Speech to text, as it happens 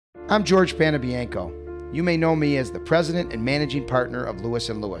I'm George Panabianco. You may know me as the president and managing partner of Lewis &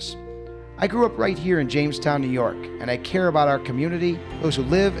 Lewis. I grew up right here in Jamestown, New York, and I care about our community, those who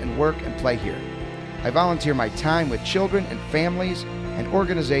live and work and play here. I volunteer my time with children and families and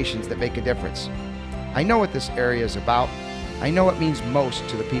organizations that make a difference. I know what this area is about. I know it means most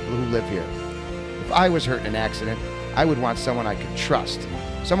to the people who live here. If I was hurt in an accident, I would want someone I could trust,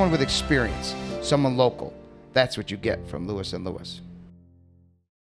 someone with experience, someone local. That's what you get from Lewis & Lewis.